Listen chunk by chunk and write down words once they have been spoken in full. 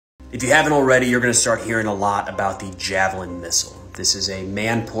If you haven't already, you're going to start hearing a lot about the Javelin Missile. This is a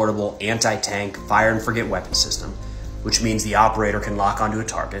man-portable anti-tank fire and forget weapon system, which means the operator can lock onto a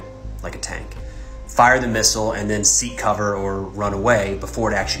target, like a tank, fire the missile, and then seek cover or run away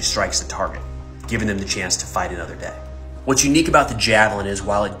before it actually strikes the target, giving them the chance to fight another day. What's unique about the Javelin is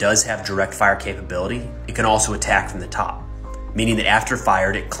while it does have direct fire capability, it can also attack from the top, meaning that after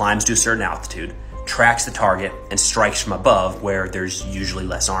fired, it climbs to a certain altitude, tracks the target, and strikes from above where there's usually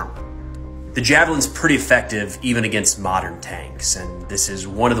less armor. The Javelin's pretty effective even against modern tanks, and this is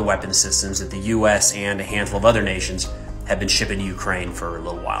one of the weapon systems that the US and a handful of other nations have been shipping to Ukraine for a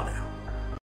little while now.